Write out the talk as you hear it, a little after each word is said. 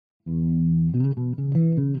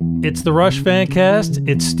It's the Rush Fancast.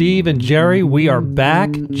 It's Steve and Jerry. We are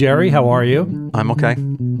back. Jerry, how are you? I'm okay.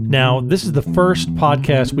 Now, this is the first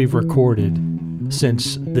podcast we've recorded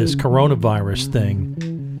since this coronavirus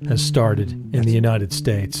thing has started in the United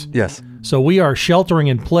States. Yes. So we are sheltering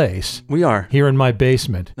in place. We are. Here in my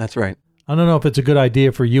basement. That's right. I don't know if it's a good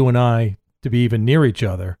idea for you and I to be even near each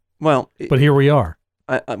other. Well, but here we are.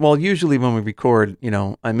 Well, usually when we record,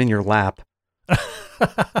 I'm in your lap.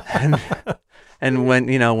 and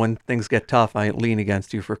when things get tough, I lean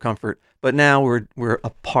against you for comfort. But now we're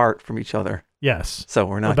apart from each other. Yes. So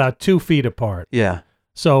we're not about 2 feet apart. Yeah.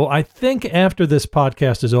 So I think after this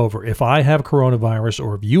podcast is over, if I have coronavirus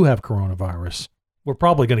or if you have coronavirus, we're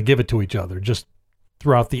probably going to give it to each other just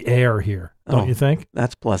throughout the air here. Don't you think?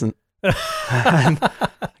 That's pleasant. I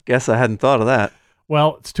guess I hadn't thought of that.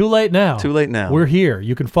 Well, it's too late now. Too late now. We're here.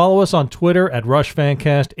 You can follow us on Twitter at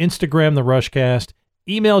RushFancast, Instagram The Rushcast,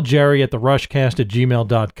 email Jerry at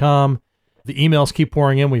therushcast@gmail.com. The emails keep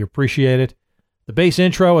pouring in. We appreciate it. The bass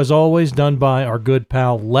intro, as always, done by our good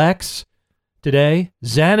pal Lex. Today,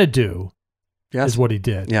 Xanadu is what he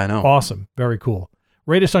did. Yeah, I know. Awesome. Very cool.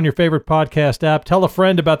 Rate us on your favorite podcast app. Tell a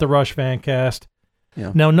friend about the Rush Fancast.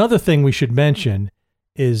 Yeah. Now, another thing we should mention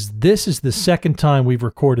is this is the second time we've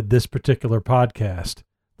recorded this particular podcast.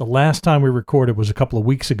 The last time we recorded was a couple of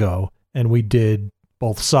weeks ago, and we did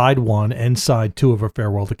both side 1 and side 2 of A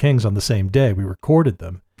Farewell to Kings on the same day. We recorded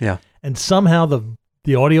them. Yeah. And somehow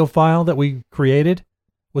the audio file that we created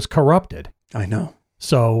was corrupted. I know.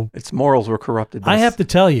 So its morals were corrupted. I have to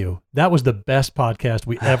tell you, that was the best podcast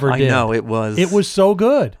we ever did. I know, it was. It was so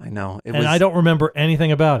good. I know. And I don't remember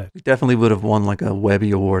anything about it. We definitely would have won like a Webby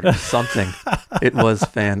Award or something. It was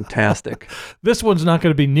fantastic. This one's not going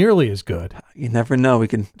to be nearly as good. You never know. We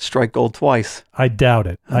can strike gold twice. I doubt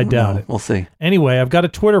it. I doubt it. We'll see. Anyway, I've got a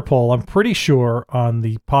Twitter poll. I'm pretty sure on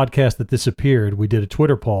the podcast that disappeared, we did a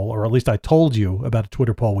Twitter poll, or at least I told you about a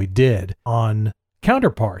Twitter poll we did on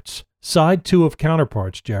Counterparts. Side 2 of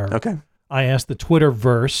Counterparts, Jared. Okay. I asked the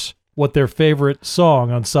Twitterverse what their favorite song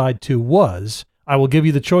on side 2 was. I will give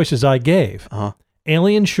you the choices I gave.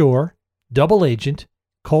 Alien Shore, Double Agent,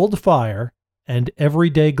 Cold Fire, and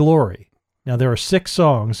Everyday Glory. Now, there are 6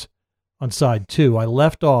 songs on side 2. I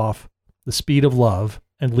left off The Speed of Love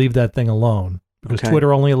and Leave That Thing Alone because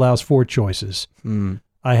Twitter only allows 4 choices.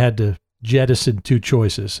 I had to jettison 2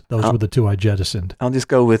 choices. Those were the 2 I jettisoned. I'll just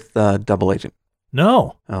go with Double Agent.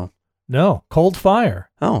 No. Oh. No. Cold Fire.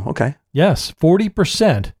 Oh, okay. Yes.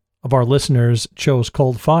 40% of our listeners chose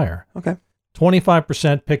Cold Fire. Okay.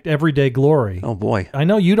 25% picked Everyday Glory. Oh, boy. I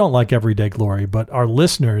know you don't like Everyday Glory, but our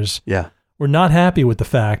listeners were not happy with the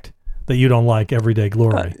fact that you don't like Everyday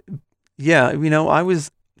Glory. Yeah. I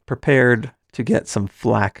was prepared to get some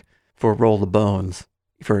flack for Roll the Bones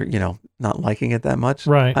for, not liking it that much.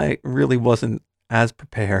 Right. I really wasn't as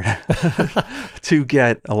prepared to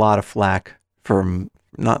get a lot of flack from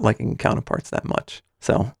not liking Counterparts that much.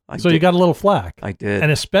 So you got a little flack. I did.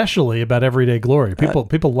 And especially about Everyday Glory.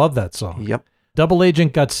 People love that song. Yep. Double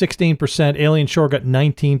Agent got 16%. Alien Shore got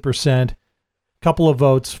 19%. Couple of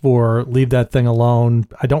votes for Leave That Thing Alone.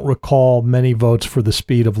 I don't recall many votes for The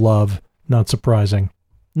Speed of Love. Not surprising.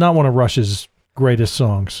 Not one of Rush's greatest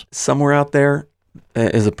songs. Somewhere out there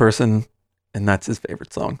is a person, and that's his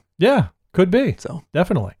favorite song. Yeah, could be. So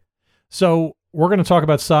definitely. So we're going to talk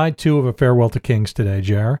about side 2 of A Farewell to Kings today,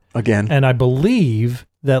 Jer. Again. And I believe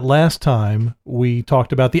that last time we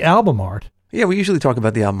talked about the album art. Yeah, we usually talk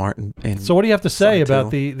about the album art. So what do you have to say about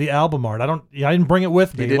the album art? I didn't bring it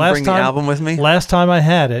with me. You didn't bring the album with me? Last time I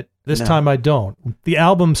had it. This time I don't. The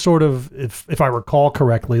album sort of, if I recall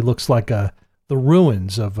correctly, looks like the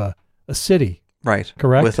ruins of a city. Right.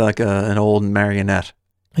 Correct? With like an old marionette.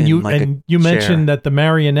 And you mentioned that the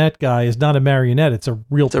marionette guy is not a marionette; it's a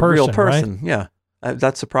real person. It's a real person. Right? Yeah,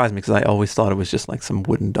 that surprised me because I always thought it was just like some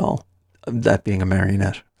wooden doll. That being a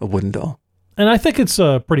marionette, a wooden doll. And I think it's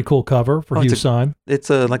a pretty cool cover for Hugh Syme. It's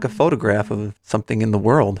like a photograph of something in the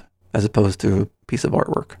world as opposed to a piece of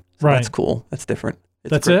artwork. So right. That's cool. That's different.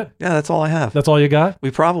 That's it? Yeah, that's all I have. That's all you got? We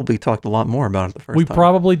probably talked a lot more about it the first time. We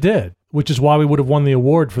probably did, which is why we would have won the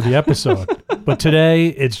award for the episode. But today,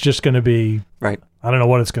 it's just going to be... Right. I don't know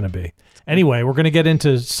what it's going to be. Anyway, we're going to get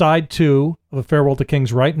into side 2 of A Farewell to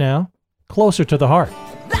Kings right now. Closer to the Heart.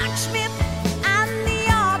 Blacksmith and the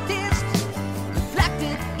artist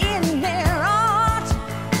reflected in their art.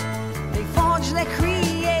 They forge their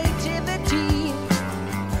creativity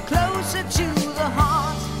closer to the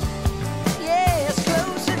heart. Yes,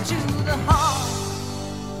 closer to the heart.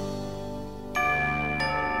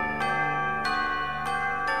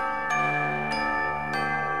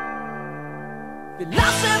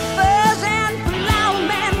 Philosophers and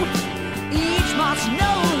plowmen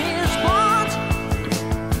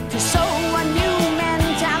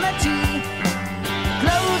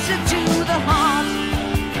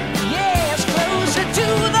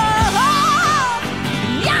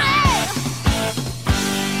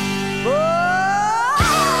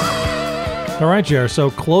All right, Jer.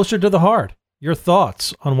 So Closer to the Heart. Your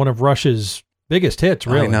thoughts on one of Rush's biggest hits,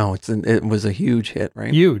 really? I know. It was a huge hit,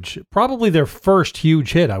 right? Huge. Probably their first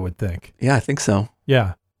huge hit, I would think. Yeah, I think so.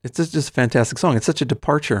 Yeah. It's just a fantastic song. It's such a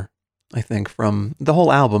departure, I think, from the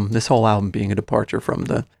whole album, this whole album being a departure from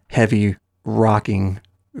the heavy rocking,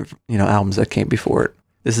 albums that came before it.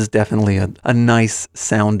 This is definitely a nice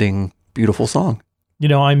sounding, beautiful song.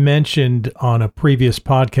 I mentioned on a previous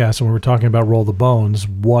podcast when we were talking about Roll the Bones,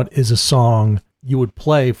 what is a song you would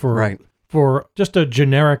play for just a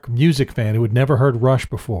generic music fan who had never heard Rush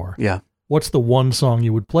before? Yeah. What's the one song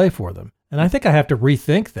you would play for them? And I think I have to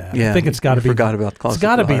rethink that. Yeah, I think it's got to be. Forgot about Closer It's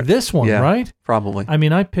got to to the be Heart. this one, Yeah, right? Probably. I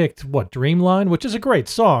mean, I picked Dreamline, which is a great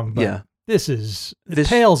song, but Yeah. it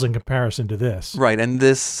pales in comparison to this. Right, and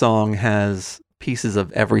this song has pieces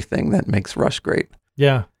of everything that makes Rush great.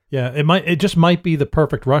 Yeah, yeah. It just might be the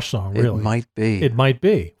perfect Rush song. Really, It might be. It might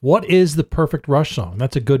be. What is the perfect Rush song?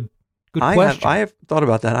 That's a good question. I have thought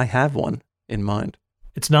about that. I have one in mind.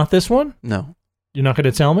 It's not this one. No. You're not going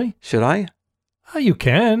to tell me? Should I? Oh, you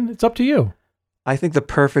can. It's up to you. I think the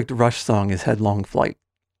perfect Rush song is Headlong Flight.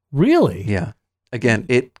 Really? Yeah. Again,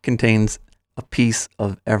 it contains a piece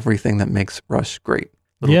of everything that makes Rush great.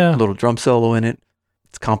 Little drum solo in it.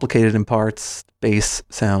 It's complicated in parts. Bass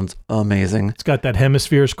sounds amazing. It's got that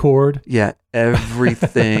Hemispheres chord. Yeah,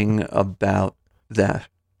 everything about that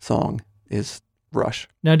song is Rush.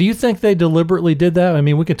 Now, do you think they deliberately did that? I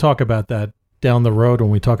mean, we could talk about that down the road when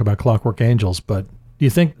we talk about Clockwork Angels, but do you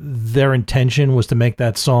think their intention was to make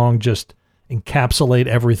that song just encapsulate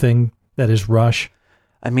everything that is Rush?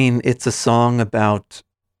 I mean, it's a song about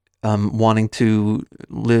wanting to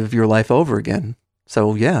live your life over again.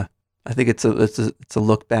 So yeah, I think it's a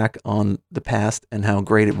look back on the past and how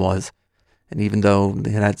great it was. And even though it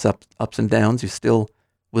had ups and downs, you still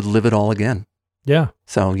would live it all again. Yeah.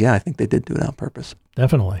 So yeah, I think they did do it on purpose.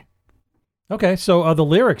 Definitely. Okay, so the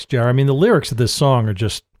lyrics, Jerry. I mean, the lyrics of this song are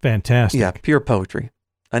just fantastic. Yeah, pure poetry.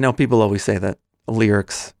 I know people always say that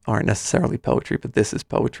lyrics aren't necessarily poetry, but this is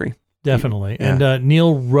poetry. Definitely. Yeah. And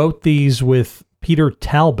Neil wrote these with Peter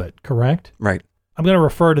Talbot, correct? Right. I'm going to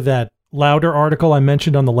refer to that Louder article I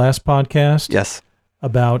mentioned on the last podcast. Yes.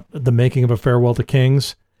 About the making of A Farewell to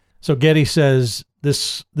Kings. So Getty says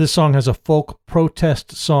this song has a folk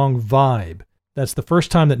protest song vibe. That's the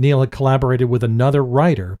first time that Neil had collaborated with another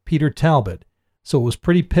writer, Peter Talbot. So it was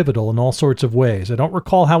pretty pivotal in all sorts of ways. I don't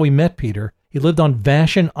recall how we met Peter. He lived on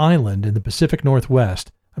Vashon Island in the Pacific Northwest.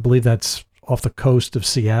 I believe that's off the coast of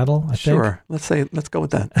Seattle, I think. Sure. Let's go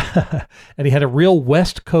with that. And he had a real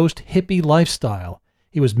West Coast hippie lifestyle.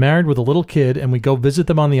 He was married with a little kid, and we'd go visit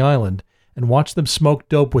them on the island and watch them smoke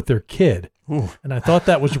dope with their kid. Ooh. And I thought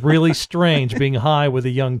that was really strange, being high with a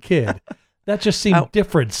young kid. That just seemed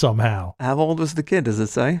different somehow. How old was the kid, does it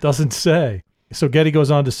say? Doesn't say. So Getty goes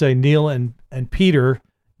on to say Neil and Peter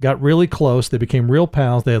got really close. They became real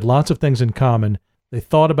pals. They had lots of things in common. They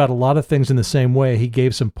thought about a lot of things in the same way. He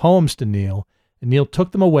gave some poems to Neil, and Neil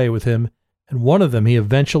took them away with him, and one of them he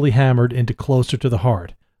eventually hammered into Closer to the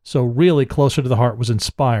Heart. So really, Closer to the Heart was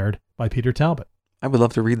inspired by Peter Talbot. I would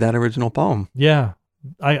love to read that original poem. Yeah,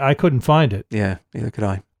 I couldn't find it. Yeah, neither could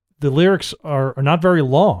I. The lyrics are not very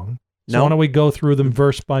long, so No. why don't we go through them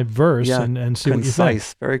verse by verse and see what you think.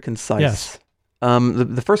 Concise, very concise. Yes.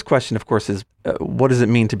 The first question, of course, is what does it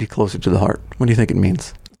mean to be closer to the heart? What do you think it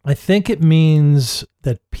means? I think it means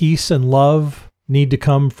that peace and love need to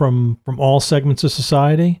come from all segments of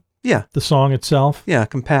society. Yeah. The song itself. Yeah,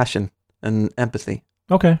 compassion and empathy,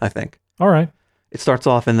 Okay. I think. All right. It starts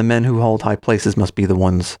off, and the men who hold high places must be the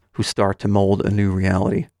ones who start to mold a new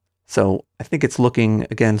reality. So I think it's looking,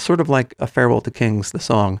 again, sort of like A Farewell to Kings, the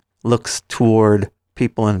song, looks toward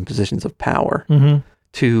people in positions of power Mm-hmm.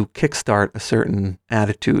 to kickstart a certain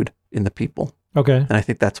attitude in the people. Okay. And I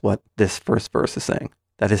think that's what this first verse is saying.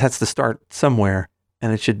 That it has to start somewhere,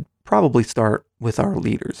 and it should probably start with our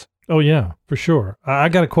leaders. Oh, yeah, for sure. I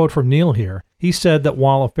got a quote from Neil here. He said that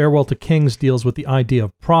while A Farewell to Kings deals with the idea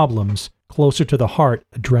of problems, Closer to the Heart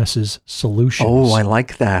addresses solutions. Oh, I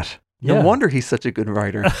like that. No Yeah. wonder he's such a good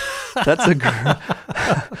writer. That's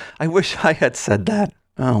I wish I had said that.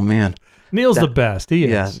 Oh, man. Neil's the best. He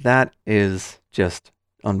is. Yeah, that is just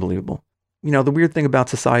unbelievable. You know, the weird thing about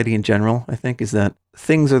society in general, I think, is that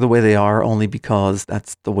things are the way they are only because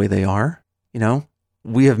that's the way they are. You know,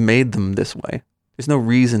 we have made them this way. There's no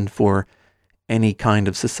reason for any kind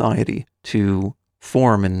of society to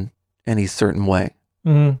form in any certain way.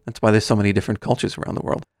 Mm-hmm. That's why there's so many different cultures around the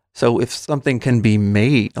world. So if something can be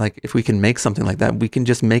made, like if we can make something like that, we can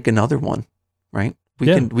just make another one, right?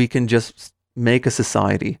 We can just make a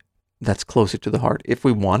society that's closer to the heart if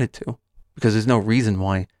we wanted to, because there's no reason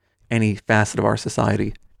why any facet of our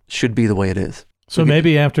society should be the way it is. So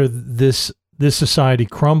maybe after this society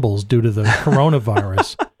crumbles due to the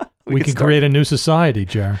coronavirus, we can create a new society,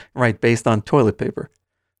 Jar. Right, based on toilet paper.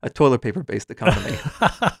 A toilet paper-based economy.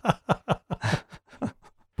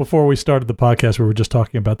 Before we started the podcast, we were just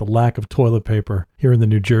talking about the lack of toilet paper here in the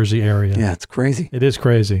New Jersey area. Yeah, it's crazy. It is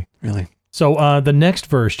crazy. Really. So the next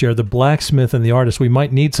verse, Jared, the blacksmith and the artist, we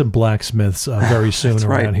might need some blacksmiths very soon That's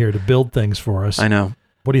around right. here to build things for us. I know.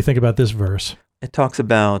 What do you think about this verse? It talks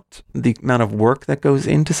about the amount of work that goes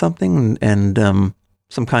into something and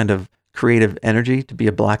some kind of creative energy to be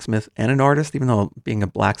a blacksmith and an artist, even though being a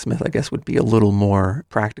blacksmith, I guess, would be a little more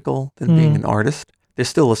practical than being an artist. There's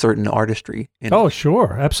still a certain artistry in Oh, it.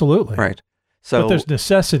 sure. Absolutely. Right. So, But there's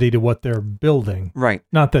necessity to what they're building. right.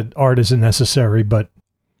 Not that art isn't necessary, but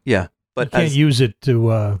Yeah. you But can't as use it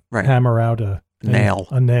to Right. hammer out a Nail.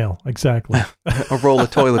 A nail, exactly. a roll of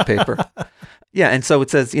toilet paper. Yeah. And so it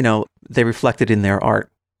says, they reflect it in their art.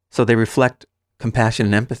 So they reflect compassion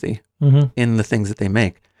and empathy hmm in the things that they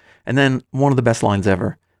make. And then one of the best lines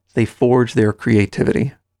ever, they forge their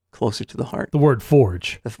creativity closer to the heart. The word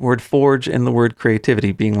forge. The word forge and the word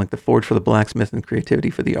creativity being like the forge for the blacksmith and creativity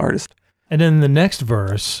for the artist. And then the next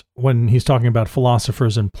verse, when he's talking about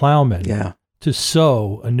philosophers and plowmen, Yeah. to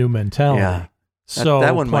sow a new mentality. Yeah. So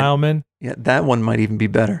that one might- plowmen, Yeah. That one might even be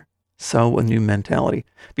better. So a new mentality.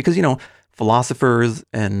 Because, philosophers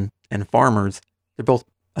and farmers, they're both,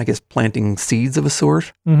 I guess, planting seeds of a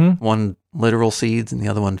sort. mm-hmm, One literal seeds and the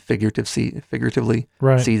other one figuratively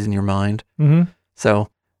right. seeds in your mind. Mm-hmm. So,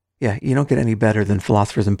 yeah, you don't get any better than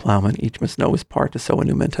philosophers and plowmen. Each must know his part to sow a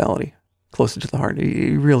new mentality closer to the heart.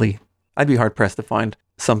 I'd be hard pressed to find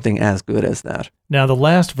something as good as that. Now, the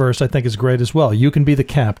last verse I think is great as well. You can be the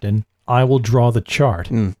captain. I will draw the chart.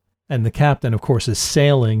 Mm. And the captain, of course, is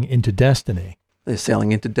sailing into destiny. They're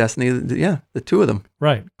sailing into destiny. Yeah, the two of them.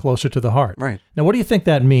 Right. Closer to the heart. Right. Now, what do you think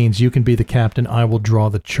that means? You can be the captain. I will draw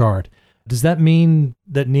the chart. Does that mean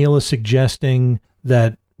that Neil is suggesting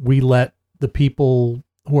that we let the people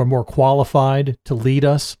who are more qualified to lead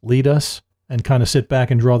us, and kind of sit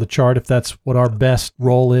back and draw the chart if that's what our best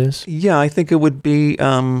role is? Yeah, I think it would be,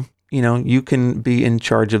 you can be in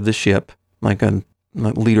charge of the ship, like a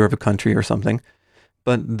leader of a country or something,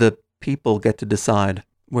 but the people get to decide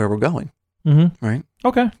where we're going, Mm-hmm. right?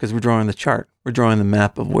 Okay. Because we're drawing the chart. We're drawing the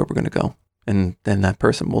map of where we're going to go. And then that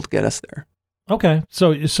person will get us there. Okay.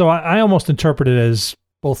 So I almost interpret it as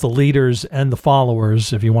both the leaders and the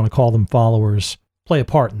followers, if you want to call them followers, play a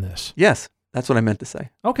part in this. Yes, that's what I meant to say.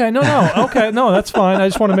 Okay. No. Okay. No, that's fine. I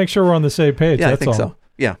just want to make sure we're on the same page. Yeah, that's I think all. so.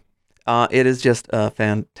 Yeah. It is just a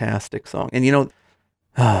fantastic song. And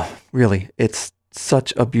really, it's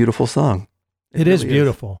such a beautiful song. It is really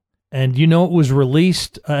beautiful. And it was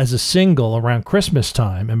released as a single around Christmas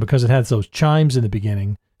time. And because it has those chimes in the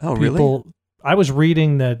beginning, Oh, really? people, I was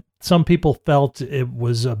reading that some people felt it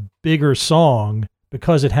was a bigger song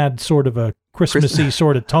because it had sort of a Christmassy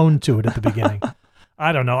sort of tone to it at the beginning.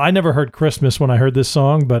 I don't know. I never heard Christmas when I heard this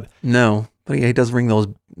song, but No, but yeah, he does ring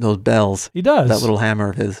those bells. he does. That little hammer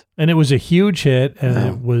of his. And it was a huge hit. And Oh.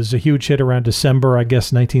 it was a huge hit around December, I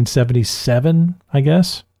guess, 1977, I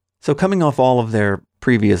guess. So coming off all of their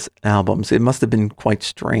previous albums, it must have been quite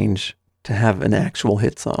strange to have an actual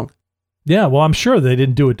hit song. Yeah, well, I'm sure they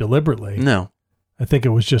didn't do it deliberately. No. I think it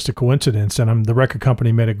was just a coincidence. And the record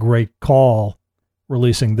company made a great call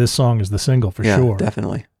releasing this song as the single for Yeah, sure.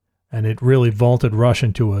 definitely. And it really vaulted Rush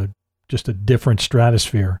into just a different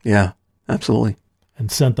stratosphere Yeah, absolutely.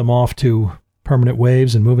 and sent them off to Permanent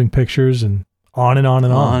Waves and Moving Pictures and on and on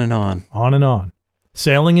and on. On and on. On and on.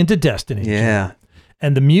 Sailing into destiny. Yeah.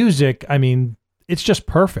 And the music, I mean, it's just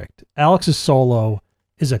perfect. Alex's solo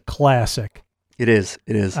is a classic. It is.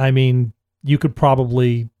 It is. I mean, you could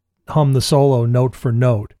probably hum the solo note for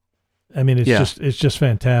note. I mean, it's just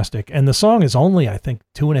fantastic. And the song is only, I think,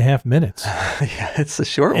 2.5 minutes. Yeah, it's a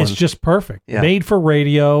short one. It's just perfect. Yeah. Made for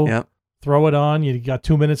radio. Yep. Throw it on. You got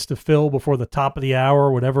 2 minutes to fill before the top of the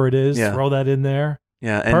hour, whatever it is. Yeah. Throw that in there.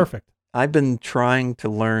 Yeah. And Perfect. I've been trying to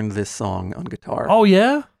learn this song on guitar. Oh,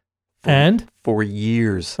 yeah? For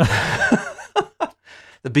years.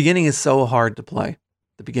 The beginning is so hard to play.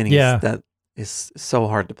 The beginning is so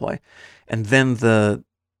hard to play. And then the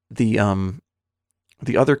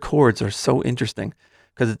other chords are so interesting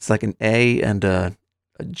because it's like an A and a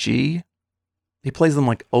G. He plays them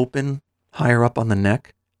like open higher up on the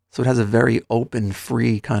neck. So it has a very open,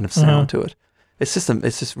 free kind of sound to it. It's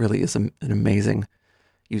just really is an amazing.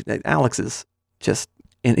 Alex is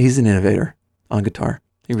he's an innovator on guitar.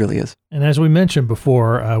 He really is. And as we mentioned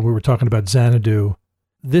before, we were talking about Xanadu.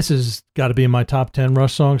 This has got to be in my top 10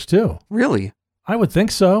 Rush songs too. Really? I would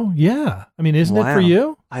think so. Yeah. I mean, isn't it for Wow.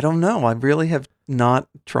 you? I don't know. I really have not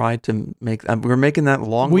tried to make. We're making that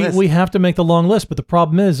long list. We have to make the long list, but the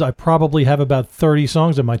problem is I probably have about 30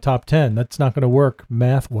 songs in my top 10. That's not going to work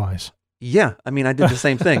math-wise. Yeah, I mean, I did the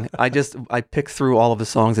same thing. I picked through all of the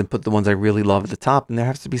songs and put the ones I really love at the top, and there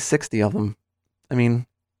has to be 60 of them. I mean,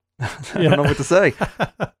 I don't know what to say.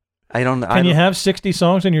 Can you have 60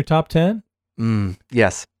 songs in your top 10?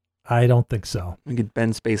 Yes. I don't think so. We could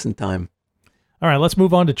bend space and time. All right, let's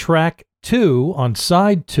move on to track 2 on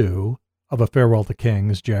side 2 of A Farewell to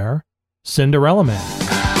Kings, Jar. Cinderella Man.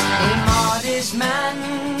 A modest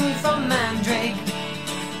man from Mandrake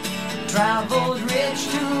traveled rich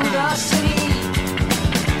to the city.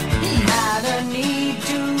 He had a need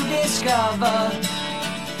to discover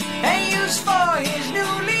a use for his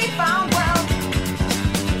newly found wealth.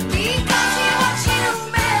 Because he was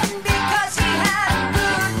human, because he had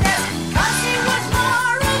goodness, because he was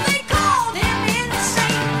moral, they called him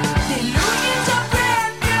insane. Delusions of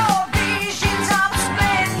grandeur, visions of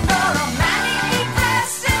splendor, a manic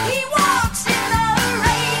depressant, he walks in the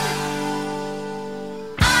rain.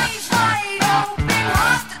 Eyes wide open,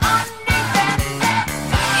 heart undefended,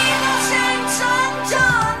 innocence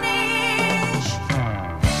untarnished.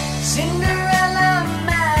 Cinderella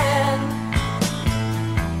man,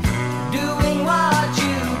 doing what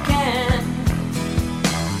you can.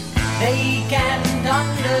 They can't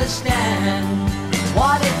understand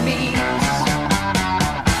what it means.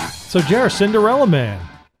 So, Jar, Cinderella Man,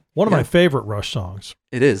 one of Yeah. my favorite Rush songs.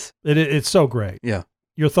 It is. It's so great. Yeah.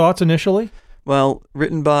 Your thoughts initially? Well,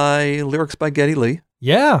 lyrics by Geddy Lee,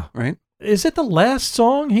 Yeah. right? Is it the last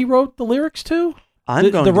song he wrote the lyrics to? I'm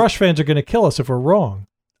The going to, Rush fans are going to kill us if we're wrong.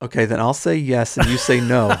 Okay, then I'll say yes and you say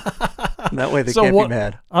no. That way they So can't what- be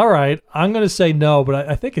mad. All right. I'm going to say no, but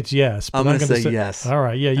I think it's yes. But I'm going to gonna say yes. All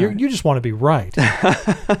right. Yeah. You just want to be right.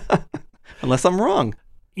 Unless I'm wrong.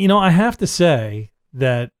 You know, I have to say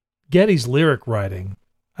that Geddy's lyric writing,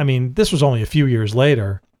 I mean, this was only a few years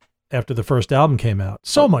later after the first album came out.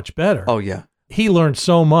 So much better. Oh, yeah. He learned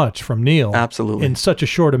so much from Neil Absolutely. in such a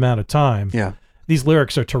short amount of time. Yeah. These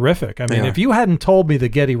lyrics are terrific. I They mean, are. if you hadn't told me that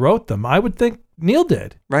Geddy wrote them, I would think Neil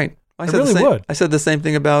did. Right. I really the same, would. I said the same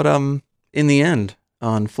thing about In the End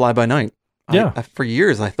on Fly By Night. Yeah. For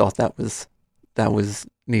years I thought that was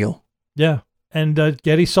Neil. Yeah. And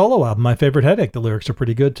Geddy's solo album, My Favorite Headache, the lyrics are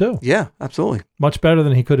pretty good too. Yeah, absolutely. Much better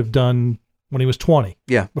than he could have done when he was 20.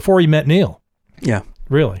 Yeah. Before he met Neil. Yeah.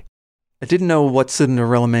 Really. I didn't know what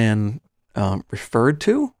Cinderella Man referred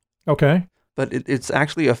to, Okay. but it's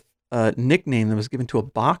actually a nickname that was given to a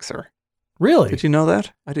boxer. Really? Did you know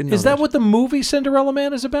that? I didn't know Is that what the movie Cinderella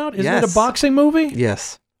Man is about? Isn't it a Yes. boxing movie?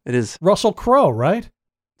 Yes, it is. Russell Crowe, right?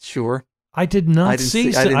 Sure. I did not I didn't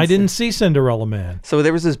see. see- I didn't I didn't see Cinderella Man. So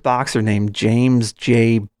there was this boxer named James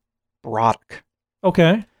J. Broderick.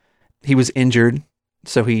 Okay. He was injured,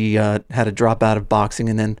 so he had to drop out of boxing,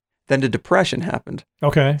 and then the depression happened.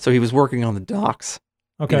 Okay. So he was working on the docks,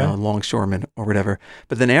 Okay. longshoreman or whatever.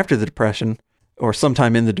 But then after the depression, or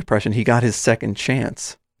sometime in the depression, he got his second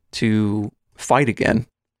chance to fight again.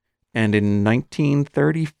 And in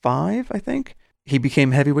 1935, I think, he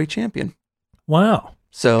became heavyweight champion. Wow.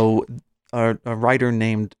 So a writer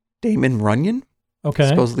named Damon Runyon, Okay.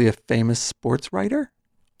 supposedly a famous sports writer,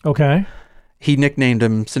 Okay. he nicknamed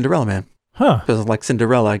him Cinderella Man. Huh. Because like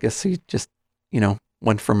Cinderella, I guess he just,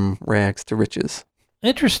 went from rags to riches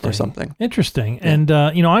Interesting. or something. Interesting. Yeah. And,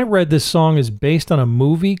 I read this song is based on a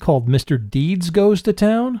movie called Mr. Deeds Goes to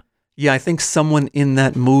Town. Yeah, I think someone in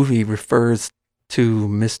that movie refers to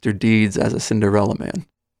Mr. Deeds as a Cinderella Man.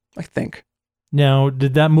 I think. Now,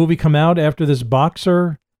 did that movie come out after this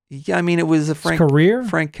boxer's Yeah, I mean, it was a career?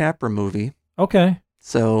 Frank Capra movie. Okay.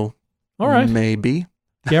 So All right. maybe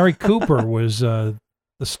Gary Cooper was the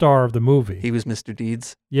star of the movie. he was Mr.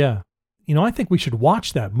 Deeds. Yeah. I think we should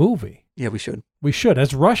watch that movie. Yeah, we should. We should.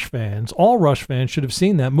 As Rush fans, all Rush fans should have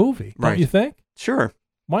seen that movie. Don't Right. you think? Sure.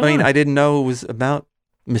 Why I mean, not? I didn't know it was about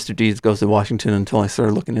Mr. Deeds Goes to Washington until I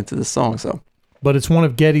started looking into the song. So But it's one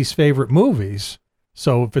of Geddy's favorite movies.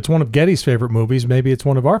 So if it's one of Geddy's favorite movies, maybe it's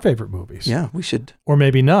one of our favorite movies. yeah, we should. Or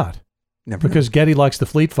maybe not. Never know. Because Geddy likes the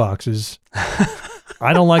Fleet Foxes.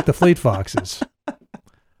 I don't like the Fleet Foxes.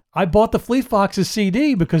 I bought the Fleet Foxes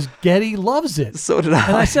CD because Geddy loves it. So did I.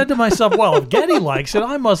 And I said to myself, well, if Geddy likes it,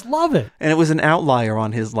 I must love it. and it was an outlier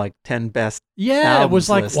on his 10 best, Yeah, it was Albums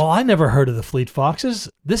like, list. well, I never heard of the Fleet Foxes.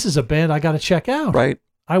 This is a band I got to check out. right?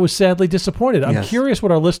 I was sadly disappointed. I'm Yes. curious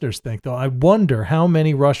what our listeners think, though. I wonder how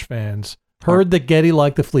many Rush fans heard that Geddy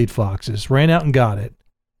liked the Fleet Foxes, ran out and got it.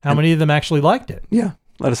 How many of them actually liked it? Yeah,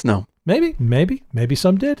 let us know. Maybe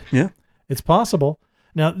some did. Yeah. It's possible.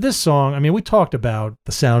 Now, this song, I mean, we talked about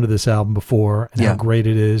the sound of this album before and how Yeah. great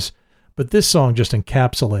it is, but this song just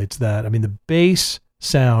encapsulates that. I mean, the bass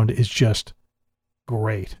sound is just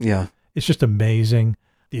great. Yeah. It's just amazing.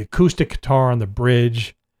 The acoustic guitar on the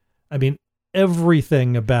bridge. I mean,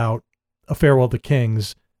 everything about A Farewell to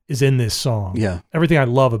Kings is in this song. Yeah. Everything I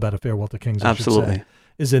love about A Farewell to Kings, I should Absolutely. say,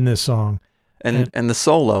 is in this song. And the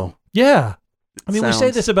solo. Yeah. I mean, we say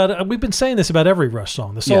sounds- this about, we've been saying this about every Rush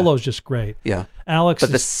song. The solo is just great. Yeah. Alex But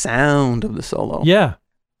the is, sound of the solo. yeah.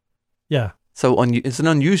 Yeah. So it's an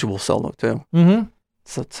unusual solo too. Mm-hmm.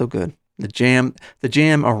 So it's so good. The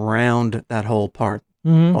jam around that whole part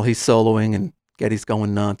Mm-hmm. while he's soloing and Geddy's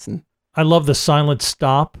going nuts and I love the silent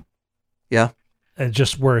stop. yeah. And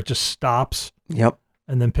just where it just stops Yep.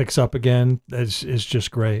 and then picks up again. Is just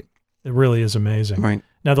great. It really is amazing. Right.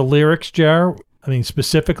 Now the lyrics, Jer, I mean,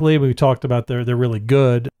 specifically, we talked about they're really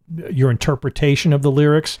good. Your interpretation of the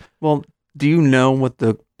lyrics. Well, do you know what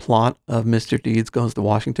the plot of Mr. Deeds Goes to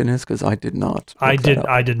Washington is? Because I did not. I look that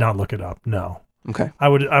up. did not look it up. No, Okay. I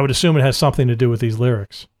would assume it has something to do with these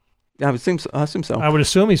lyrics. Yeah, I assume so. I would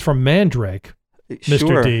assume he's from Mandrake, Mr.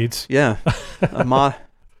 Sure. Deeds. Yeah.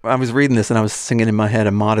 I was reading this and I was singing in my head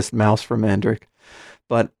A Modest Mouse from Mandrake.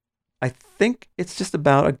 But I think it's just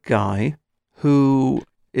about a guy who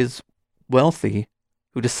is wealthy,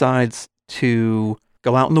 who decides to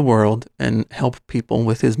go out in the world and help people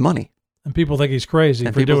with his money. And people think he's crazy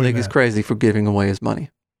And for people doing think that. he's crazy for giving away his money.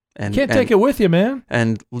 And Can't take it with you, man.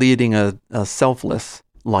 and leading a selfless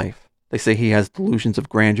life. They say he has delusions of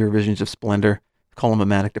grandeur, visions of splendor. Call him a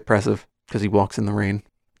manic depressive because he walks in the rain.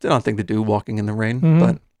 It's an odd thing to do, walking in the rain, Mhm.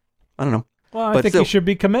 but I don't know. Well, I But think still- he should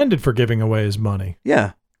be commended for giving away his money.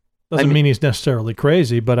 Yeah, Doesn't mean- mean he's necessarily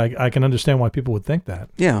crazy, but I can understand why people would think that.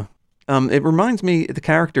 yeah. It reminds me, the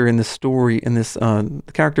character in this story, the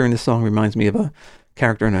character in this song reminds me of a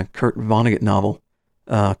character in a Kurt Vonnegut novel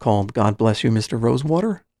called God Bless You, Mr.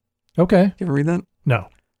 Rosewater. Okay. You ever read that? No.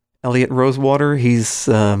 Elliot Rosewater, he's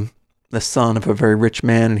the son of a very rich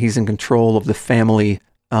man, and he's in control of the family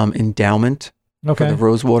endowment for Okay. the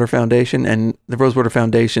Rosewater Foundation. And the Rosewater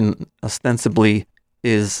Foundation ostensibly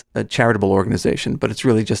is a charitable organization, but it's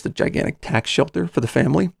really just a gigantic tax shelter for the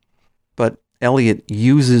family. But Elliot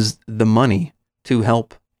uses the money to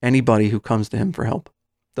help anybody who comes to him for help.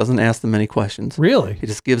 Doesn't ask them any questions. Really? He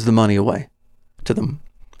just gives the money away to them.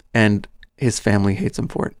 And his family hates him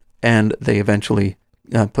for it. And they eventually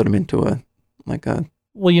put him into a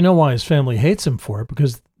Well, you know why his family hates him for it?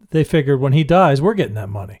 Because they figured when he dies, we're getting that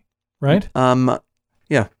money, right?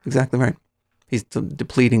 yeah, exactly right. He's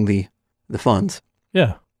depleting the funds.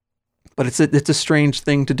 Yeah. But it's a strange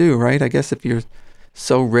thing to do, right? I guess if you're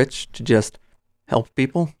so rich to just help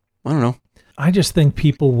people, I don't know. I just think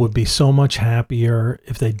people would be so much happier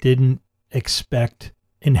if they didn't expect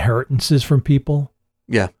inheritances from people.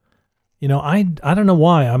 Yeah. You know, I don't know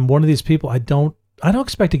why. I'm one of these people. I don't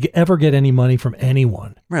expect to ever get any money from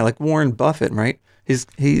anyone. Right, like Warren Buffett, right? His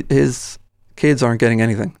kids aren't getting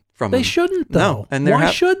anything from him. They shouldn't, though. No, and they're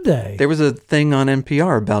why should they? There was a thing on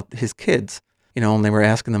NPR about his kids, and they were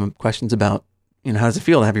asking them questions about, how does it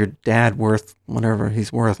feel to have your dad worth whatever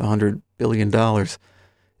he's worth, $100 billion,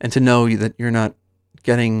 and to know that you're not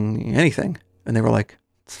getting anything. And they were like,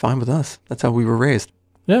 it's fine with us. That's how we were raised.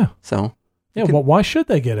 Yeah. So, Yeah. Well, why should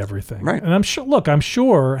they get everything? Right. And I'm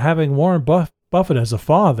sure having Warren Buffett as a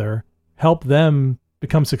father helped them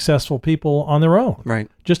become successful people on their own. right.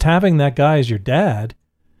 Just having that guy as your dad.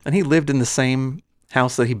 And he lived in the same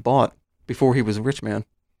house that he bought before he was a rich man.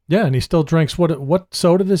 Yeah, and he still drinks what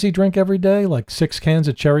soda does he drink every day? Like 6 cans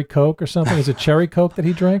of Cherry Coke or something? Is it Cherry Coke that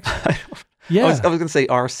he drinks? Yeah. I was going to say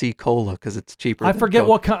RC Cola because it's cheaper. I than forget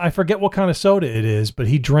Coke. I forget what kind of soda it is, but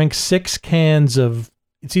he drinks 6 cans of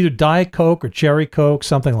it's either Diet Coke or Cherry Coke,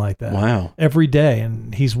 something like that. Wow. Every day,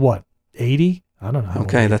 and he's what, 80? I don't know.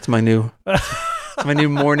 Okay, that's my new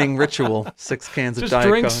morning ritual. 6 cans of Just Diet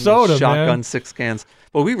drink Coke, soda, shotgun man. 6 cans.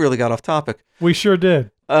 Well, we really got off topic. We sure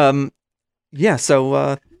did. Yeah,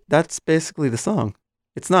 so that's basically the song.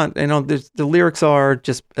 It's not, the lyrics are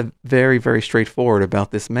just very, very straightforward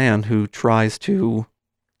about this man who tries to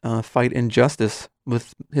fight injustice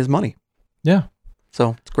with his money. Yeah.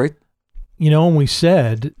 So it's great. When we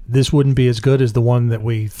said this wouldn't be as good as the one that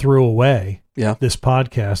we threw away. Yeah. This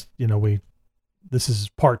podcast, this is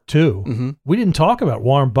part 2. Mm-hmm. We didn't talk about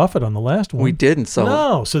Warren Buffett on the last one. We didn't, so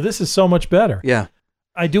No, so this is so much better. yeah.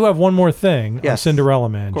 I do have one more thing on Yes, Cinderella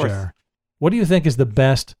Man, of course. Jar. What do you think is the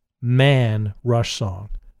best man Rush song?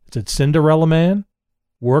 Is it Cinderella Man,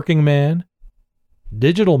 Working Man,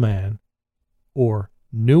 Digital Man, or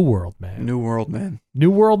New World Man? New World Man.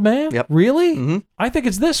 New World Man? Yep. Really? Mm-hmm. I think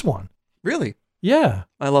it's this one. Really? Yeah.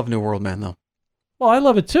 I love New World Man, though. Well, I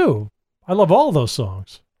love it too. I love all those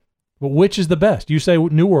songs. But which is the best? You say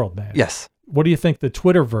New World Man. Yes. What do you think the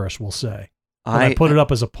Twitterverse will say when I put it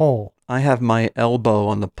up as a poll? I have my elbow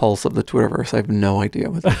on the pulse of the Twitterverse. I have no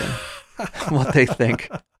idea what they think.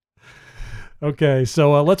 Okay,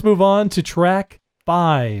 so let's move on to track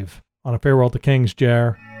 5 on A Farewell to Kings,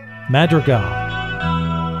 Jer. Madrigal.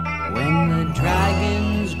 When the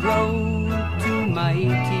dragons grow too mighty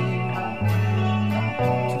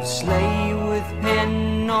to slay with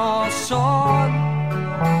pen or sword,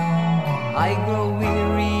 I grow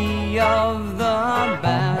weary of the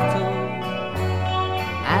battle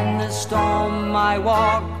and the storm I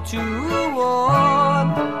walk toward.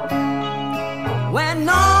 When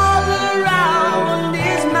all around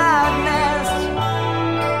is madness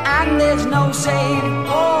and there's no safe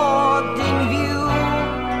port in view,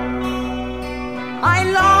 I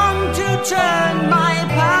long to turn my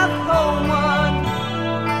path homeward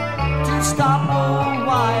to stop a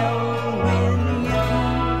while with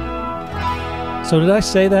you. So did I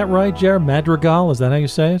say that right, Jer? Madrigal? Is that how you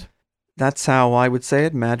say it? That's how I would say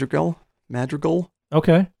it. Madrigal. Madrigal.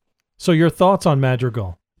 Okay. So your thoughts on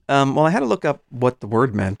Madrigal? Well, I had to look up what the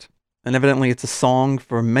word meant, and evidently it's a song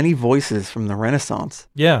for many voices from the Renaissance.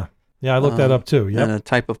 Yeah. Yeah, I looked that up too. Yeah. And a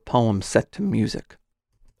type of poem set to music.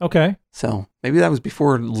 Okay. So maybe that was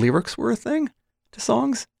before lyrics were a thing to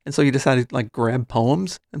songs, and so you decided to like grab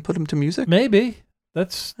poems and put them to music. Maybe.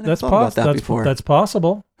 That's I never thought about that before. That's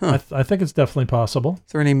possible. Huh. I think it's definitely possible.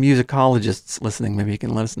 Is there any musicologists listening? Maybe you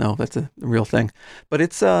can let us know if that's a real thing. But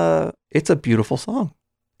it's a beautiful song.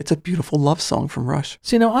 It's a beautiful love song from Rush.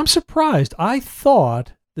 See, now I'm surprised. I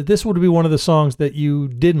thought that this would be one of the songs that you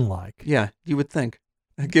didn't like. Yeah, you would think,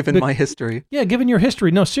 given my history. Yeah, given your history.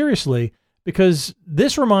 No, seriously, because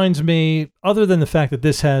this reminds me, other than the fact that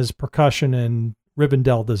this has percussion and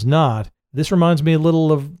Rivendell does not, this reminds me a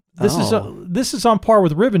little of, this is on par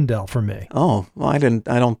with Rivendell for me. Oh, well, I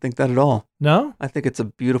don't think that at all. No? I think it's a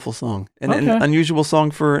beautiful song. And Okay. an unusual song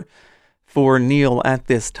for Neil at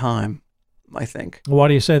this time, I think. Why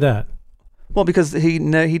do you say that? Well, because he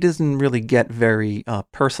doesn't really get very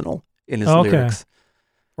personal in his Okay. lyrics.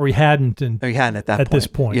 Or he hadn't. Or he hadn't at this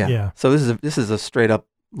point, yeah. So this is a straight up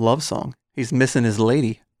love song. He's missing his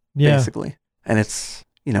lady, Yeah. basically. And it's,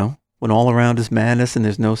 when all around is madness and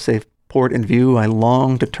there's no safe port in view, I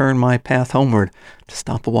long to turn my path homeward to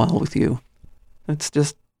stop a while with you. It's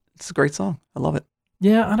a great song. I love it.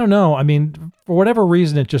 Yeah, I don't know. I mean, for whatever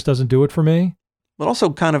reason, it just doesn't do it for me. But also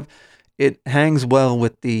kind of, it hangs well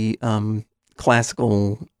with the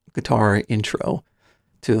classical guitar intro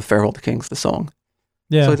to The Farewell to Kings, the song.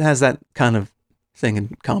 Yeah. So it has that kind of thing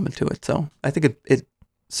in common to it. So I think it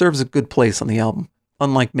serves a good place on the album.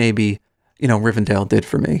 Unlike maybe, Rivendell did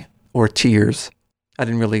for me, or Tears. I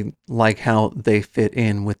didn't really like how they fit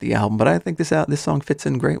in with the album, but I think this song fits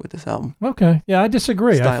in great with this album. Okay. Yeah, I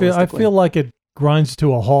disagree. I feel like it grinds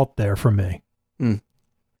to a halt there for me.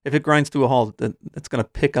 If it grinds to a halt, it's going to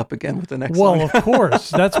pick up again with the next song. Well, of course.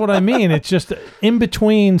 That's what I mean. It's just in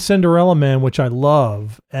between Cinderella Man, which I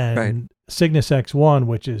love, and Cygnus X1,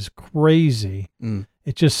 which is crazy.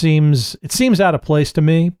 It just seems out of place to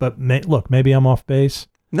me, but look, maybe I'm off base.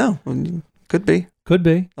 No, could be. Could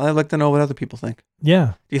be. I'd like to know what other people think.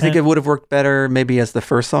 Yeah. Do you think it would have worked better maybe as the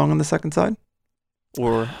first song on the second side?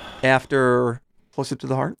 Or after Closer to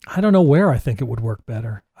the Heart? I don't know where I think it would work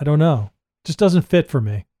better. I don't know. It just doesn't fit for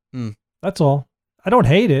me. That's all. I don't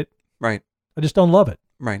hate it. Right. I just don't love it.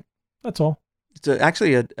 Right. That's all. It's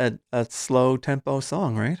actually a slow tempo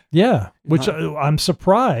song, right? Yeah, which I'm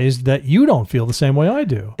surprised that you don't feel the same way I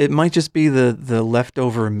do. It might just be the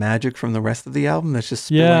leftover magic from the rest of the album that's just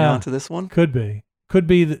spilling onto this one. Could be. Could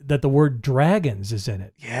be that the word dragons is in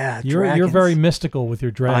it. Yeah, You're very mystical with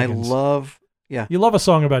your dragons. You love a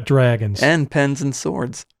song about dragons. And pens and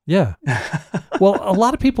swords. Yeah. Well, a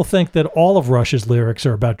lot of people think that all of Rush's lyrics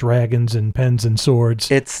are about dragons and pens and swords.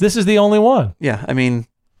 This is the only one. Yeah, I mean,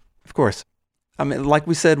 of course. I mean, like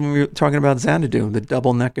we said when we were talking about Xanadu, the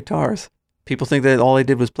double neck guitars. People think that all they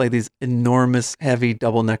did was play these enormous, heavy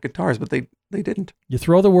double neck guitars, but they didn't. You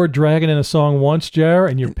throw the word dragon in a song once, Jer,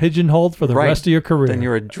 and you're pigeonholed for the rest of your career. Then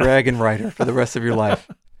you're a dragon writer for the rest of your life.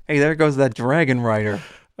 Hey, there goes that dragon writer.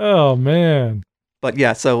 Oh, man. But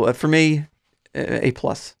yeah, so for me, A+.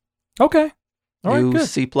 Okay. All right, good.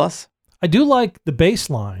 C+. I do like the bass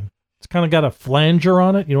line. It's kind of got a flanger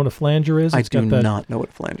on it. You know what a flanger is? I do not know what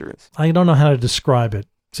a flanger is. I don't know how to describe it.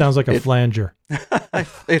 Sounds like a flanger.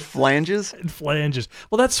 It flanges? It flanges.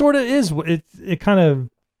 Well, that sort of is. It kind of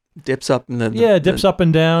dips up in the dips up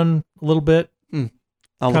and down a little bit.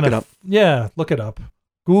 I'll look it up. Yeah, look it up.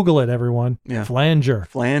 Google it, everyone. Yeah. Flanger.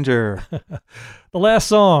 Flanger. The last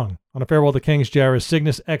song On A Farewell to Kings, Jarrah's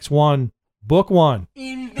Cygnus X1, Book 1.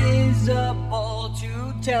 Invisible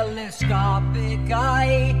to telescopic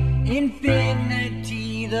eye,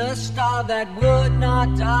 infinity, the star that would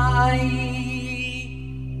not die.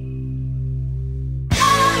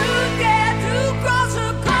 Who dare to cross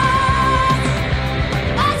a cause,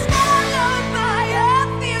 unswallowed by a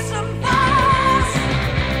fearsome force,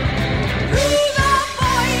 through the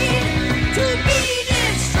void to be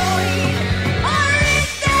destroyed, or is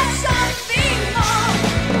there something more?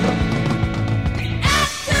 At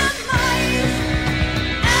the minds,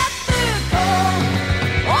 at the core,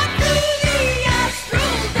 or through the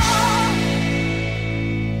astral door,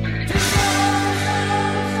 to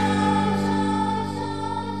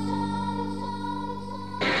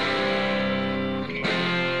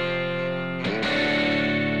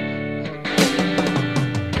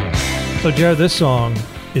So, Jarrah, this song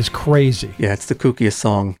is crazy. Yeah, it's the kookiest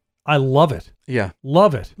song. I love it. Yeah,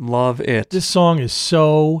 Love it. love it. This song is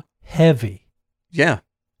so heavy. Yeah,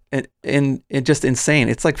 and just insane.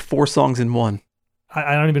 It's like 4 songs in one.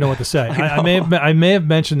 I don't even know what to say. I I may have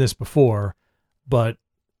mentioned this before, but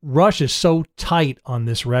Rush is so tight on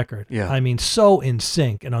this record. Yeah. I mean, so in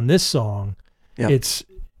sync. And on this song, Yeah. it's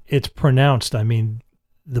pronounced. I mean,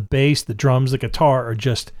 the bass, the drums, the guitar are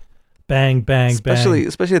just bang, bang, bang.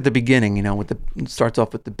 Especially at the beginning, you know, it starts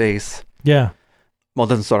off with the bass. Yeah. Well, it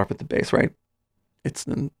doesn't start off with the bass, right? It's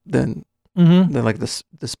then Mm-hmm. like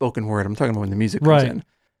the spoken word. I'm talking about when the music comes Right. in,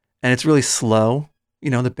 and it's really slow. You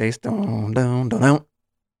know, the bass. Dun, dun, dun, dun.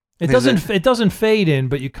 It doesn't fade in,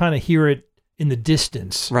 but you kind of hear it in the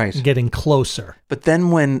distance, Right. getting closer. But then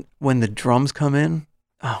when the drums come in,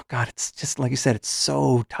 oh God, it's just like you said, it's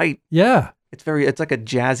so tight. Yeah. It's like a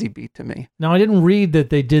jazzy beat to me. Now, I didn't read that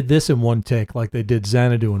they did this in one take like they did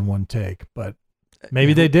Xanadu in one take, but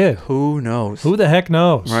maybe they did. Who knows? Who the heck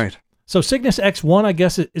knows? Right. So Cygnus X1, I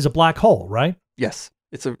guess, is a black hole, right? Yes.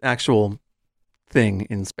 It's an actual thing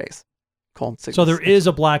in space called Cygnus. So there is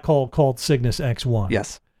a black hole called Cygnus X1.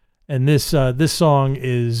 Yes. And this song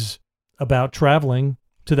is about traveling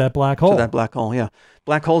to that black hole. To that black hole, yeah.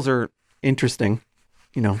 Black holes are interesting.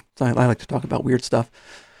 You know, I like to talk about weird stuff.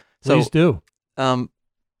 So, Please do.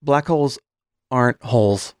 black holes aren't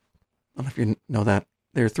holes. I don't know if you know that.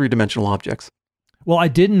 They're 3-dimensional objects. Well, I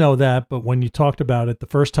didn't know that, but when you talked about it the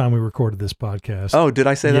first time we recorded this podcast. Oh, did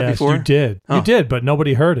I say that yes, before? you did. Oh. You did, but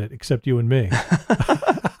nobody heard it except you and me.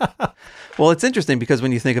 Well, it's interesting because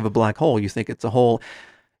when you think of a black hole, you think it's a hole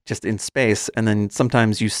just in space, and then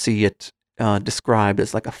sometimes you see it described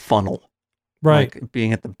as like a funnel. Right. Like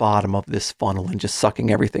being at the bottom of this funnel and just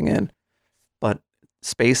sucking everything in. But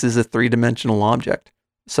space is a 3-dimensional object.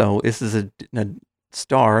 So this is a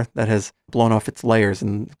star that has blown off its layers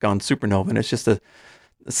and gone supernova, and it's just a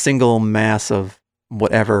single mass of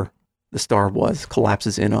whatever the star was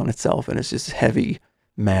collapses in on itself, and it's just a heavy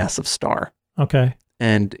mass of star. Okay.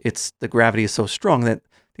 And the gravity is so strong that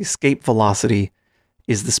the escape velocity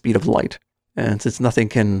is the speed of light. And since nothing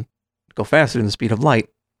can go faster than the speed of light,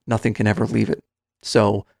 nothing can ever leave it.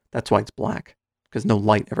 So that's why it's black, because no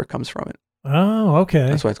light ever comes from it. Oh, okay.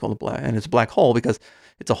 That's why it's called a black. And it's a black hole because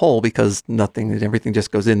it's a hole because everything just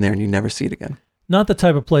goes in there and you never see it again. Not the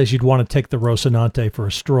type of place you'd want to take the Rocinante for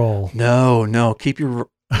a stroll. No. Keep your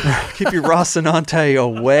Rocinante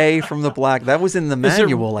away from the black. That was in the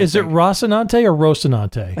manual. Is it Rocinante or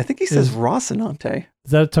Rocinante? I think he says Rocinante.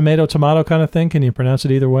 Is that a tomato kind of thing? Can you pronounce it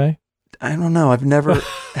either way? I don't know. I've never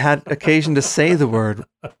had occasion to say the word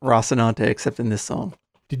Rocinante except in this song.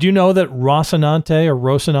 Did you know that Rocinante or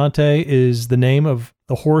Rocinante is the name of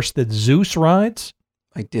the horse that Zeus rides?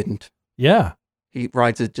 I didn't. Yeah. He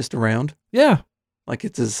rides it just around Yeah. like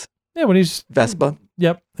it's his Yeah, when he's... Vespa.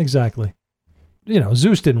 Yep, exactly. You know,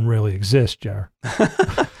 Zeus didn't really exist, Jar.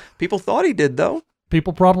 People thought he did, though.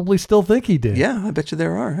 People probably still think he did. Yeah, I bet you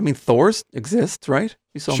there are. I mean, Thor exists, right?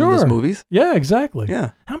 You saw him in Sure. those movies. Yeah, exactly.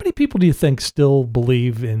 Yeah. How many people do you think still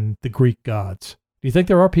believe in the Greek gods? Do you think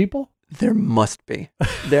there are people? There must be.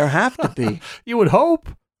 There have to be. You would hope.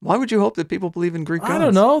 Why would you hope that people believe in Greek gods? I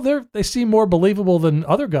don't know. They seem more believable than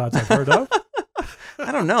other gods I've heard of.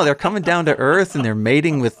 I don't know. They're coming down to Earth and they're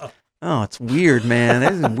mating with... Oh, it's weird, man.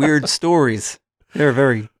 These are weird stories. They're a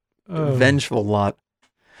very vengeful lot.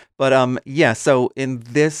 But yeah, so in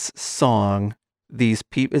this song, these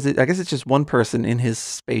people... I guess it's just one person in his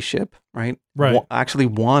spaceship, right? Right. Actually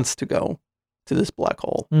wants to go to this black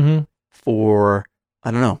hole Mm-hmm. for, I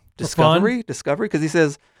don't know, For fun? discovery, because he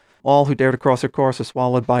says, all who dare to cross her course are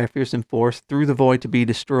swallowed by a fearsome force through the void to be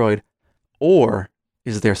destroyed. Or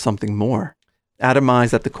is there something more?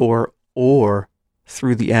 Atomized at the core, or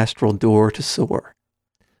through the astral door to soar.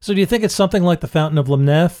 So do you think it's something like the Fountain of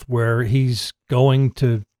Lamneth, where he's going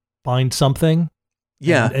to find something.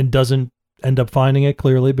 Yeah. And doesn't end up finding it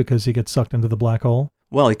clearly because he gets sucked into the black hole.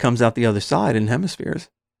 Well, he comes out the other side in hemispheres.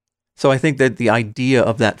 So I think that the idea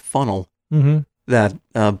of that funnel, that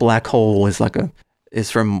black hole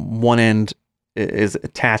is from one end is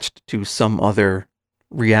attached to some other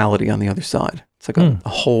reality on the other side. It's like a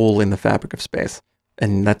hole in the fabric of space.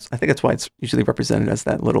 And I think that's why it's usually represented as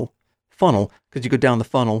that little funnel, because you go down the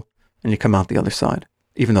funnel and you come out the other side,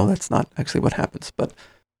 even though that's not actually what happens. But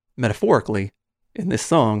metaphorically, in this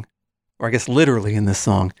song, or I guess literally in this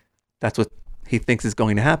song, that's what he thinks is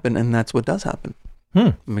going to happen, and that's what does happen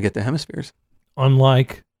when we get to hemispheres.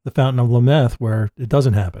 Unlike the Fountain of Lameth, where it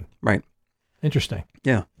doesn't happen. Right. Interesting.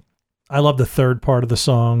 Yeah. I love the third part of the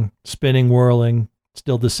song, spinning, whirling,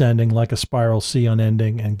 still descending like a spiral, sea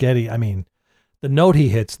unending. And Geddy, I mean, the note he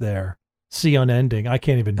hits there, sea unending, I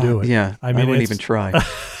can't even do it. Yeah, I wouldn't even try.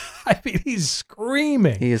 I mean, he's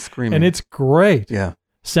screaming. He is screaming. And it's great. Yeah.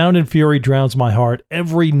 Sound and fury drowns my heart.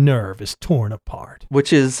 Every nerve is torn apart.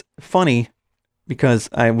 Which is funny because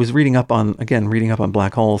I was reading up on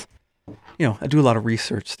black holes. You know, I do a lot of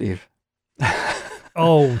research, Steve.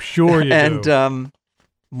 Oh, sure you do. And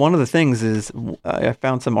one of the things is I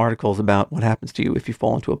found some articles about what happens to you if you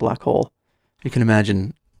fall into a black hole. You can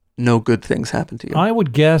imagine no good things happen to you. I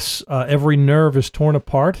would guess every nerve is torn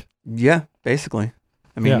apart. Yeah, basically.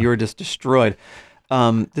 I mean, you were just destroyed.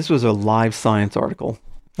 This was a Live Science article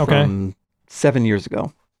from 7 years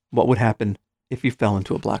ago. What would happen if you fell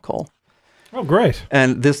into a black hole? Oh, great.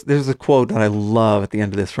 And there's a quote that I love at the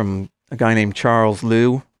end of this from a guy named Charles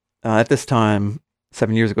Liu. At this time,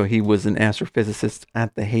 7 years ago, he was an astrophysicist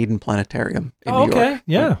at the Hayden Planetarium in New York.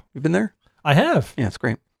 Yeah. Right? You've been there? I have. Yeah, it's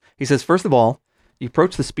great. He says, first of all, you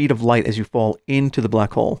approach the speed of light as you fall into the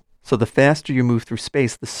black hole. So the faster you move through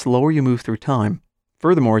space, the slower you move through time.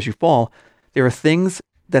 Furthermore, as you fall, there are things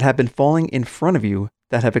that have been falling in front of you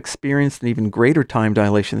that have experienced an even greater time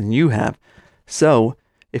dilation than you have. So,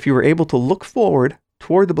 if you were able to look forward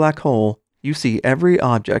toward the black hole, you see every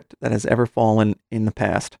object that has ever fallen in the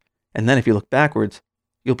past. And then if you look backwards,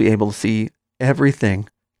 you'll be able to see everything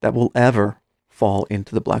that will ever fall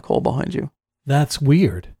into the black hole behind you. That's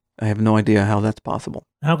weird. I have no idea how that's possible.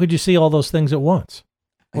 How could you see all those things at once?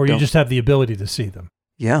 Or you just have the ability to see them?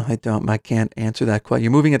 Yeah, I can't answer that question.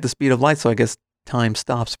 You're moving at the speed of light, so I guess time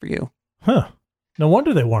stops for you. Huh. No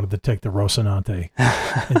wonder they wanted to take the Rocinante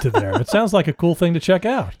into there. It sounds like a cool thing to check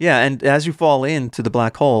out. Yeah, and as you fall into the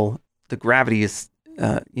black hole, the gravity is,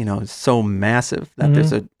 is so massive that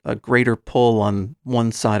there's a greater pull on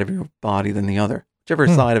one side of your body than the other. Whichever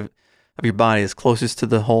side of your body is closest to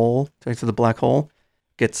the hole, to the black hole,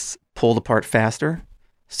 gets pulled apart faster.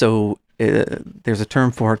 So there's a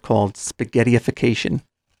term for it called spaghettification.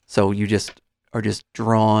 So you are just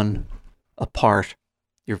drawn apart.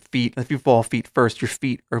 Your feet, if you fall feet first, your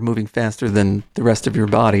feet are moving faster than the rest of your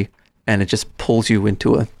body, and it just pulls you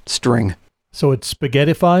into a string. So it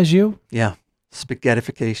spaghettifies you? Yeah.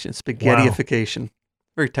 Spaghettification. Wow.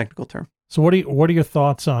 Very technical term. So what are your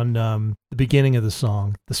thoughts on the beginning of the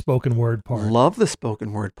song, the spoken word part? Love the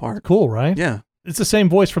spoken word part. Cool, right? Yeah. It's the same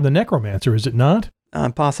voice from the Necromancer, is it not?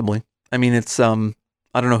 Possibly. I mean, it's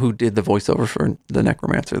I don't know who did the voiceover for the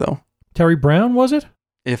Necromancer though. Terry Brown, was it?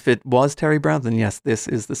 If it was Terry Brown, then yes, this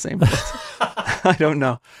is the same voice. I don't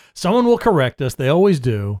know. Someone will correct us. They always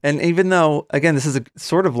do. And even though, again, this is a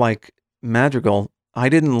sort of like Madrigal, I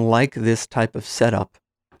didn't like this type of setup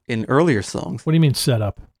in earlier songs. What do you mean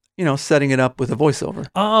setup? Setting it up with a voiceover.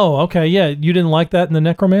 Oh, okay. Yeah. You didn't like that in the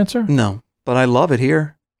Necromancer? No, but I love it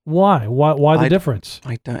here. Why? Why the difference?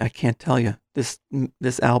 I can't tell you. This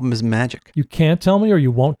album is magic. You can't tell me or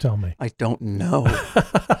you won't tell me? I don't know.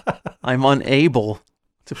 I'm unable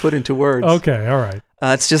to put into words. Okay, all right.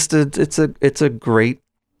 It's just it's a great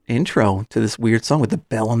intro to this weird song with the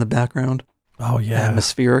bell in the background. Oh yeah,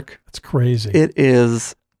 atmospheric. It's crazy. It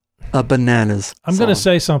is a bananas. I'm going to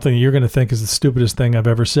say something you're going to think is the stupidest thing I've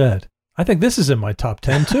ever said. I think this is in my top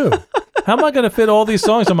 10 too. How am I going to fit all these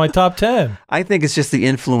songs in my top 10? I think it's just the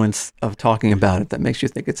influence of talking about it that makes you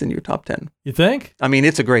think it's in your top 10. You think? I mean,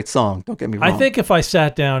 it's a great song. Don't get me wrong. I think if I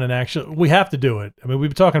sat down and actually, we have to do it. I mean,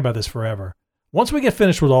 we've been talking about this forever. Once we get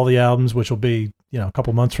finished with all the albums, which will be, a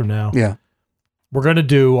couple months from now. Yeah. We're going to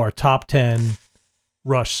do our top 10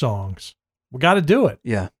 Rush songs. We got to do it.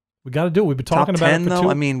 Yeah. We got to do it. We've been talking top about 10, it for though?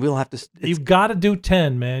 2. I mean, we'll have to. You've got to do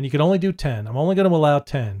 10, man. You can only do 10. I'm only going to allow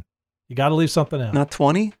 10. You got to leave something out. Not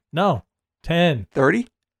 20? No. 10. 30?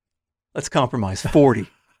 Let's compromise. 40.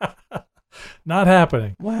 Not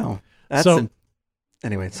happening. Wow. That's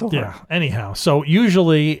anyway, it's so hard. Yeah. Anyhow, so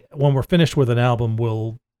usually when we're finished with an album,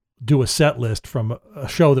 we'll do a set list from a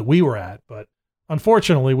show that we were at, but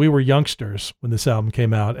Unfortunately, we were youngsters when this album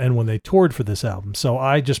came out and when they toured for this album. So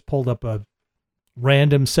I just pulled up a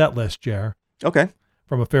random set list, Jer, Okay.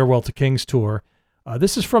 from a Farewell to Kings tour.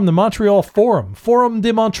 This is from the Montreal Forum, Forum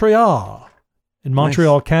de Montreal, in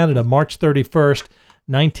Montreal, Canada, March 31st,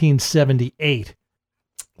 1978.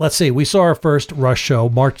 Let's see, we saw our first Rush show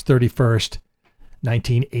March 31st,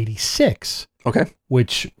 1986, Okay.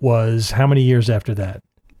 which was how many years after that?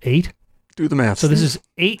 8? Do the math. So this is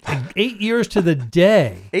 8 years to the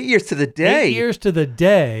day. 8 years to the day. 8 years to the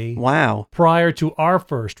day Wow. prior to our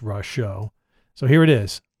first Rush show. So here it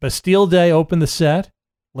is. Bastille Day opened the set,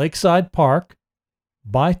 Lakeside Park,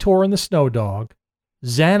 By Tor and the Snow Dog,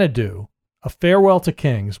 Xanadu, A Farewell to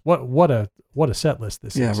Kings. What a set list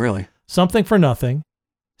this is. Yeah, really. Something for Nothing,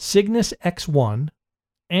 Cygnus X1,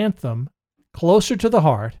 Anthem, Closer to the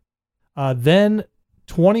Heart, then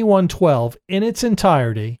 2112 in its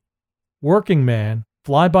entirety, Working Man,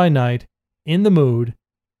 Fly By Night, In the Mood,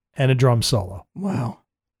 and a drum solo. Wow.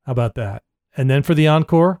 How about that? And then for the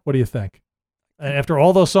encore, what do you think? After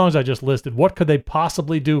all those songs I just listed, what could they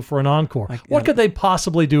possibly do for an encore? What could they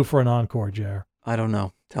possibly do for an encore, Jer? I don't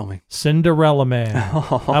know. Tell me. Cinderella Man.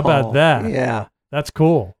 How about that? Yeah. That's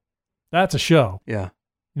cool. That's a show. Yeah.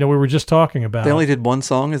 You know, we were just talking about. They only did one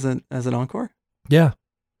song as an encore? Yeah.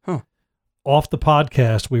 Huh. Off the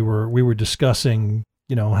podcast, we were discussing,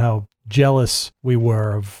 you know, how jealous we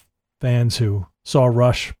were of fans who saw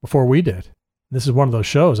Rush before we did. This is one of those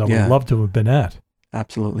shows I would love to have been at.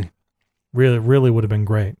 Absolutely. Really, really would have been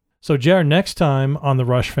great. So, Jared, next time on the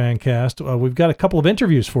Rush Fancast, we've got a couple of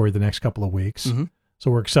interviews for you the next couple of weeks. Mm-hmm.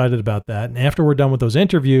 So we're excited about that. And after we're done with those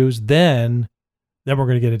interviews, then we're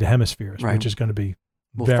going to get into Hemispheres, which is going to be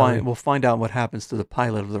We'll find out what happens to the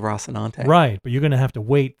pilot of the Rocinante. Right, but you're going to have to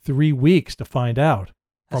wait 3 weeks to find out.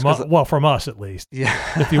 From us at least. Yeah.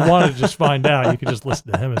 If you wanted to just find out, you could just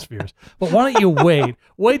listen to Hemispheres. But why don't you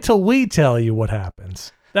wait till we tell you what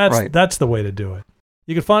happens. That's the way to do it.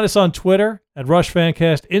 You can find us on Twitter at Rush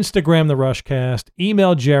Fancast, Instagram the Rushcast,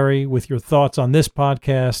 email Jerry with your thoughts on this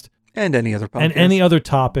podcast and any other podcast and any other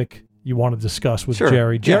topic you want to discuss with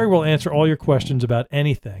Jerry. Jerry will answer all your questions about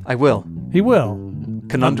anything. I will. He will.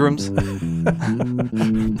 Conundrums.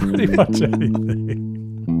 Pretty much anything.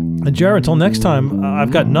 And Jerry, until next time,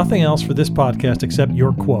 I've got nothing else for this podcast except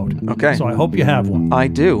your quote. Okay. So I hope you have one. I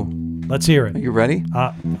do. Let's hear it. Are you ready?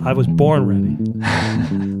 I was born ready.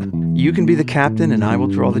 You can be the captain and I will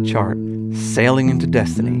draw the chart. Sailing into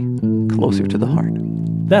destiny, closer to the heart.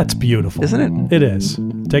 That's beautiful. Isn't it? It is.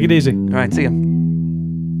 Take it easy. All right, see ya.